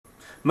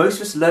Most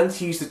of us learn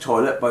to use the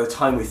toilet by the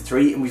time we're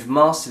 3 and we've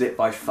mastered it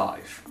by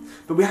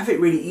 5. But we have it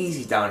really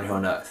easy down here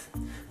on Earth.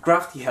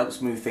 Gravity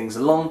helps move things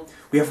along,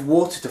 we have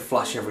water to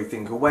flush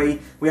everything away,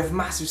 we have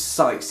massive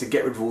sites to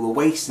get rid of all the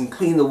waste and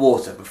clean the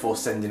water before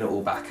sending it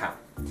all back out.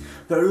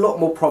 There are a lot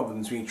more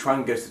problems when you try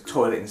and go to the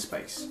toilet in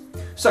space.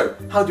 So,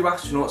 how do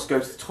astronauts go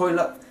to the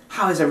toilet?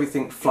 How is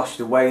everything flushed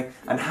away?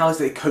 And how do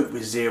they cope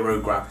with zero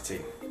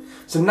gravity?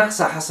 So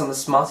NASA has some of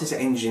the smartest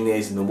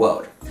engineers in the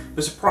world,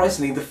 but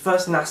surprisingly the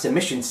first NASA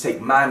mission to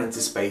take man into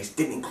space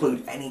didn't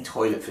include any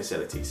toilet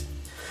facilities.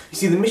 You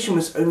see, the mission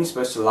was only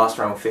supposed to last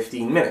around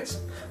 15 minutes,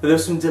 but there were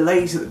some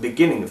delays at the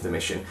beginning of the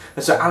mission,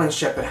 and so Alan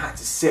Shepard had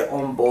to sit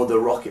on board the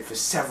rocket for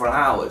several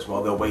hours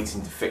while they were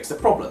waiting to fix the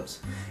problems.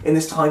 In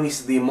this time he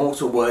said the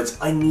immortal words,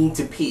 "I need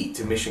to pee,"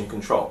 to mission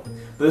control.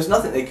 But there was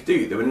nothing they could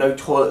do, there were no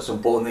toilets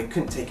on board and they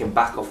couldn't take him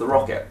back off the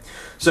rocket.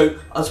 So,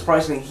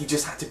 unsurprisingly, he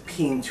just had to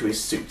pee into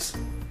his suit.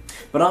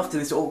 But after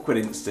this awkward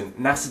incident,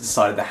 NASA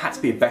decided there had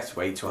to be a better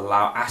way to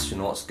allow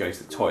astronauts to go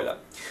to the toilet.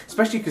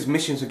 Especially because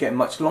missions were getting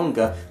much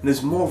longer and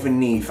there's more of a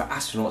need for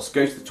astronauts to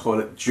go to the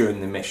toilet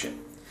during the mission.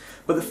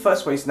 But the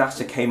first ways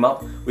NASA came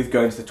up with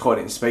going to the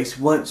toilet in space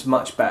weren't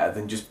much better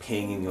than just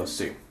peeing in your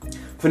suit.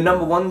 For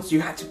number ones,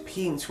 you had to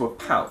pee into a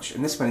pouch,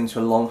 and this went into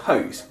a long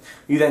hose.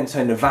 You then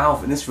turned the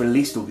valve and this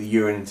released all the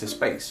urine into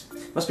space.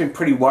 It must have been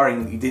pretty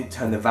worrying that you didn't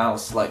turn the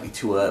valve slightly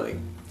too early.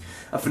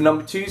 And for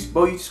number twos,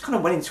 well, you just kind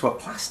of went into a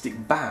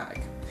plastic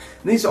bag.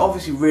 And these are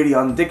obviously really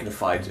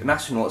undignified, and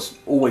astronauts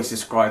always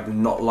describe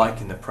them not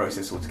liking the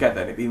process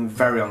altogether and it being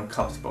very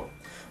uncomfortable.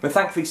 But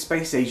thankfully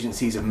space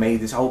agencies have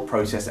made this whole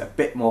process a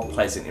bit more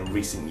pleasant in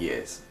recent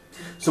years.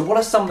 So what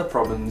are some of the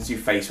problems you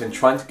face when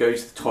trying to go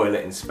to the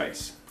toilet in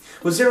space?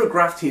 Well, zero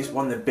gravity is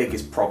one of the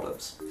biggest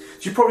problems. So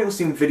you've probably all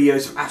seen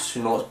videos of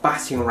astronauts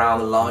batting around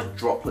the large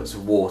droplets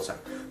of water.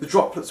 The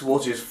droplets of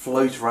water just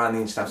float around the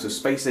International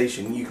Space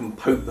Station and you can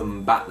poke them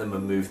and bat them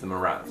and move them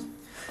around.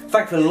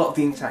 Thankfully, a lot of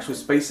the International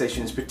Space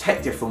Station is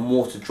protected from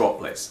water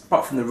droplets.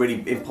 Apart from the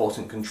really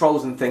important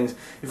controls and things,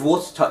 if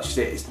water touches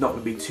it, it's not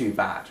going to be too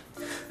bad.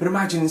 But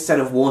imagine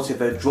instead of water,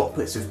 there are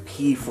droplets of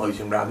pee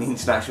floating around the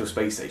International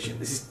Space Station.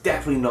 This is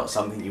definitely not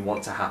something you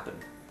want to happen.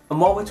 And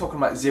while we're talking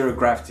about zero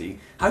gravity,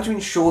 how do you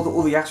ensure that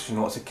all the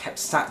astronauts are kept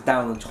sat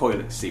down on the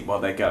toilet seat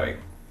while they're going?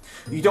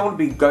 You don't want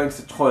to be going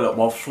to the toilet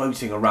while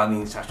floating around the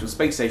International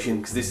Space Station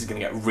because this is going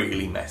to get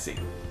really messy.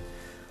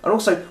 And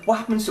also, what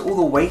happens to all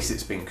the waste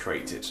that's been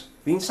created?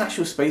 The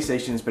International Space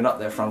Station has been up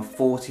there for around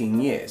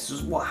 14 years, so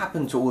what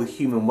happened to all the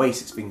human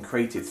waste that's been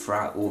created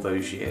throughout all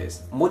those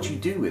years? And what do you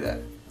do with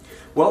it?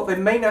 Well, they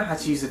may know how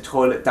to use the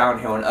toilet down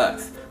here on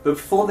Earth, but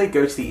before they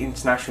go to the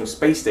International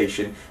Space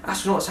Station,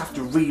 astronauts have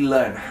to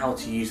relearn how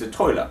to use the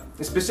toilet,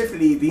 and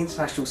specifically the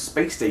International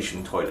Space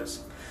Station toilets.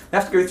 They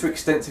have to go through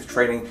extensive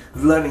training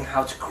of learning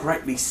how to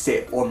correctly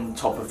sit on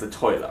top of the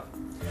toilet.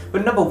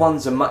 But number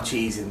ones are much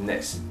easier than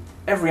this.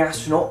 Every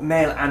astronaut,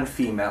 male and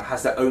female,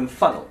 has their own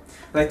funnel.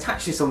 And they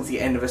attach this onto the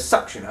end of a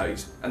suction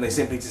hose, and they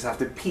simply just have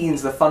to pee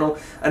into the funnel,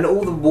 and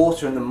all the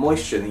water and the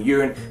moisture and the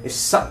urine is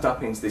sucked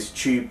up into this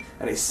tube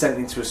and it's sent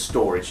into a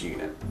storage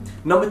unit.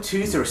 Number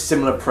twos are a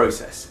similar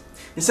process.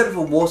 Instead of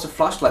a water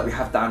flush like we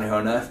have down here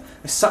on Earth,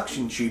 a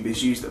suction tube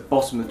is used at the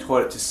bottom of the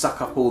toilet to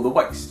suck up all the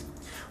waste.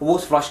 A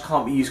water flush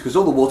can't be used because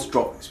all the water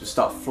droplets will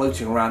start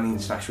floating around the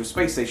International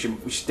Space Station,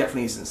 which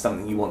definitely isn't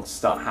something you want to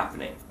start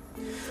happening.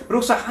 But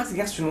also, how do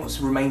the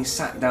astronauts remain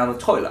sat down on the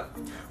toilet?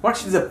 Well,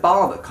 actually there's a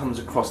bar that comes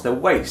across their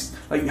waist,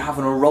 like you have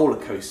on a roller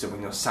coaster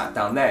when you're sat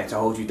down there to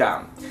hold you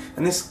down.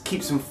 And this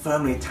keeps them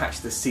firmly attached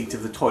to the seat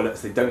of the toilet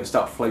so they don't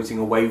start floating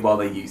away while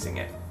they're using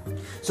it.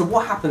 So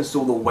what happens to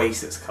all the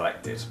waste that's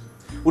collected?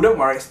 Well, don't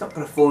worry, it's not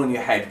going to fall on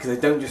your head because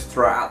they don't just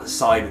throw it out the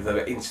side of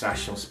the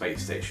International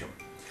Space Station.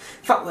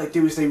 In fact, what they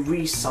do is they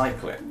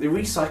recycle it. They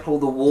recycle all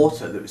the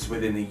water that was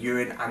within the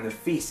urine and the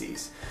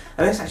feces.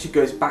 And this actually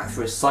goes back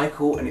through a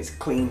cycle and it's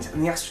cleaned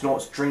and the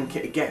astronauts drink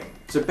it again.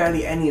 So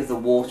barely any of the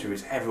water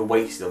is ever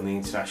wasted on the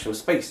International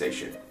Space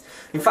Station.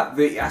 In fact,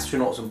 the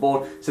astronauts on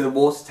board say the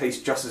water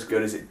tastes just as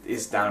good as it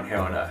is down here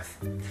on Earth.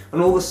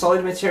 And all the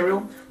solid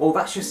material, well,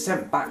 that's just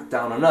sent back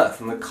down on Earth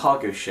from the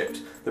cargo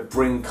ships that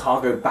bring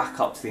cargo back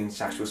up to the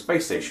International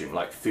Space Station,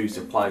 like food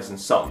supplies and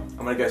so on.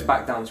 And when it goes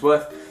back down to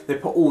Earth, they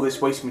put all this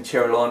waste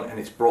material on and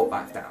it's brought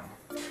back down.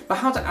 But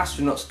how do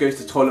astronauts go to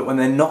the toilet when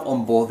they're not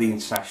on board the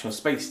International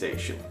Space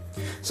Station?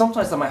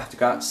 Sometimes they might have to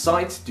go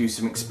outside to do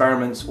some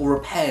experiments or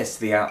repairs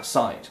to the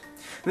outside.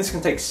 And this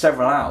can take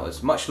several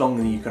hours, much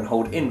longer than you can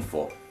hold in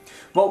for.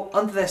 Well,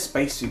 under their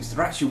spacesuits,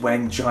 they're actually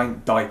wearing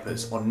giant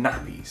diapers or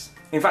nappies.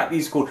 In fact,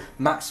 these are called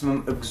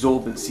maximum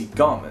absorbency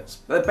garments.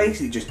 They're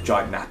basically just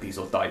giant nappies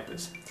or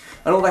diapers.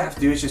 And all they have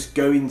to do is just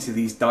go into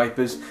these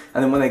diapers,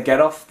 and then when they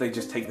get off, they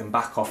just take them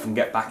back off and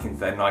get back into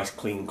their nice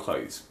clean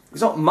clothes.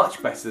 It's not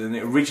much better than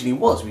it originally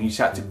was when you just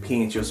had to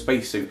pee into your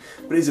spacesuit,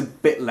 but it's a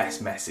bit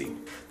less messy.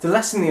 To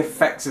lessen the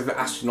effects of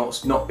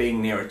astronauts not being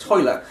near a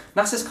toilet,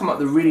 NASA's come up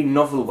with a really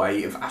novel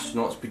way of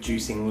astronauts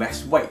producing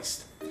less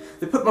waste.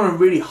 They put them on a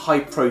really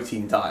high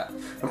protein diet,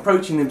 and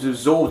protein is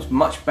absorbed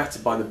much better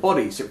by the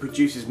body, so it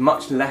produces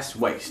much less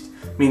waste,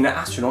 meaning that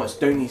astronauts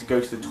don't need to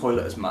go to the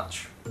toilet as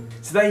much.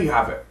 So there you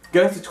have it.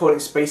 Going to the toilet in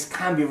space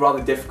can be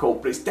rather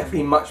difficult, but it's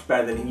definitely much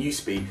better than it used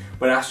to be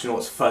when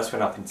astronauts first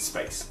went up into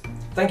space.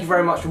 Thank you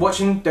very much for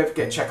watching. Don't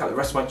forget to check out the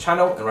rest of my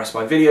channel and the rest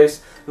of my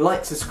videos.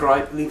 Like,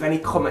 subscribe, leave any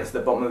comments at the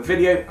bottom of the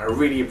video. I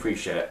really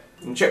appreciate it.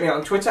 And check me out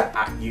on Twitter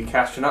at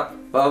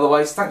UKAstroNut. But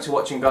otherwise, thanks for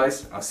watching,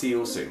 guys. I'll see you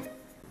all soon.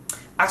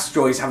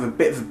 Asteroids have a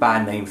bit of a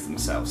bad name for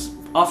themselves.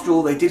 After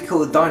all, they did kill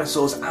the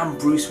dinosaurs and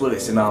Bruce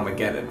Willis in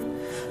Armageddon.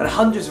 And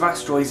hundreds of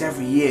asteroids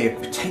every year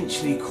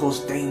potentially cause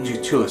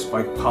danger to us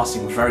by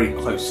passing very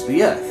close to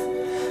the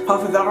Earth.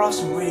 However, there are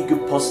some really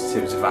good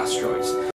positives of asteroids.